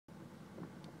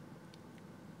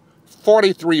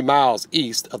43 miles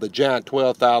east of the giant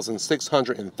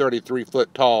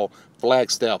 12,633-foot tall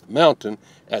Flagstaff Mountain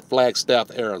at Flagstaff,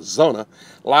 Arizona,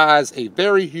 lies a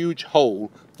very huge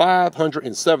hole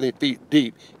 570 feet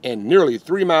deep and nearly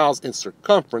 3 miles in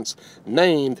circumference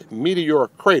named Meteor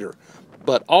Crater,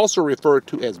 but also referred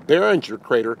to as Barringer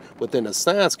Crater within the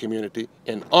science community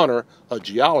in honor of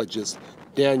geologist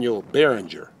Daniel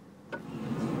Barringer.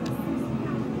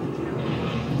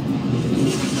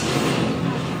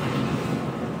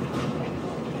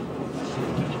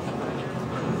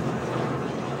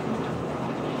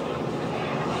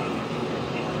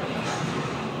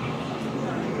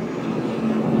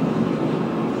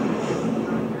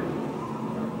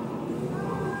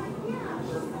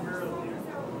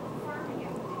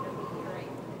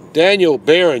 Daniel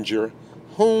Barringer,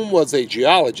 whom was a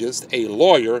geologist, a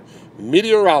lawyer,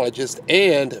 meteorologist,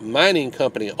 and mining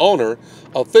company owner,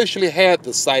 officially had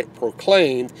the site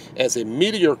proclaimed as a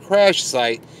meteor crash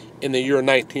site in the year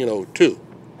 1902.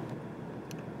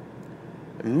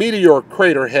 Meteor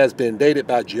Crater has been dated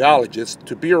by geologists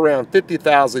to be around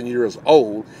 50,000 years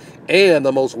old and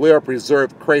the most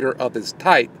well-preserved crater of its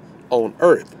type on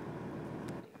Earth.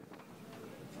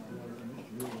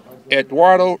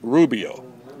 Eduardo Rubio,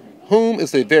 whom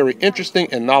is a very interesting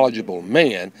and knowledgeable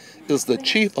man, is the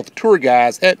chief of tour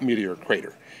guides at Meteor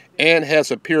Crater and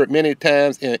has appeared many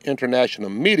times in international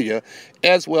media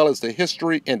as well as the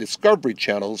History and Discovery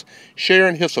channels,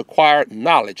 sharing his acquired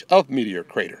knowledge of Meteor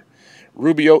Crater.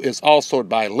 Rubio is also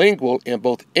bilingual in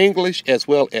both English as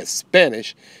well as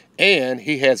Spanish, and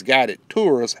he has guided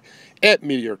tours at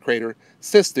Meteor Crater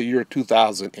since the year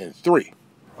 2003.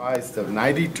 Comprised of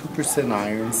 92%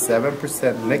 iron,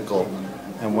 7% nickel,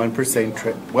 and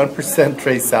 1%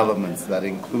 trace elements that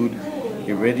include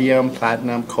iridium,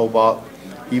 platinum, cobalt,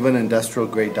 even industrial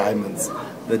grade diamonds.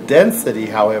 The density,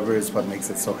 however, is what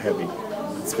makes it so heavy.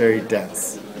 It's very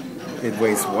dense. It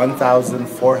weighs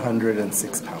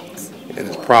 1,406 pounds. It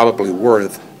is probably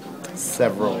worth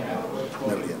several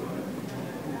million.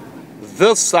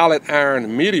 This solid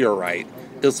iron meteorite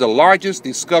is the largest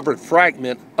discovered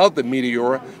fragment of the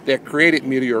meteor that created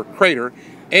Meteor Crater,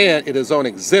 and it is on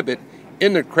exhibit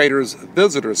in the crater's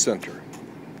visitor center.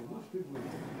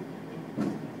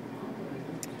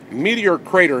 Meteor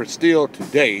Crater still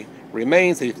today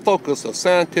remains a focus of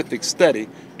scientific study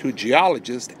to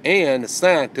geologists and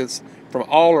scientists from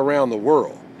all around the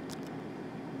world.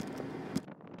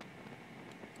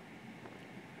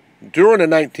 During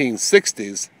the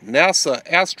 1960s, NASA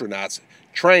astronauts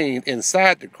trained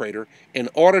inside the crater in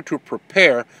order to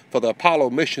prepare for the Apollo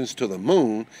missions to the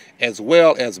moon as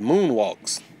well as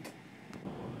moonwalks.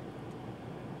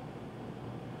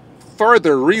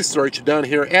 Further research done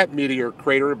here at Meteor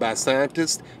Crater by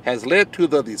scientists has led to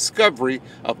the discovery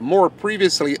of more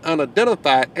previously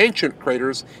unidentified ancient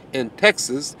craters in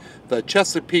Texas, the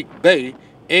Chesapeake Bay,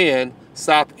 and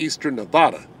southeastern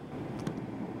Nevada.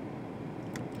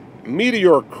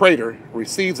 Meteor Crater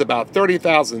receives about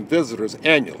 30,000 visitors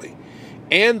annually,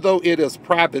 and though it is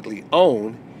privately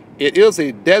owned, it is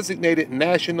a designated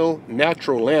national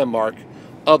natural landmark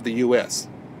of the U.S.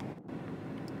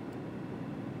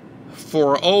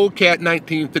 For Old Cat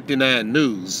 1959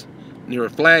 News, near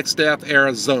Flagstaff,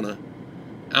 Arizona,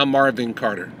 I'm Marvin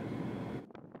Carter.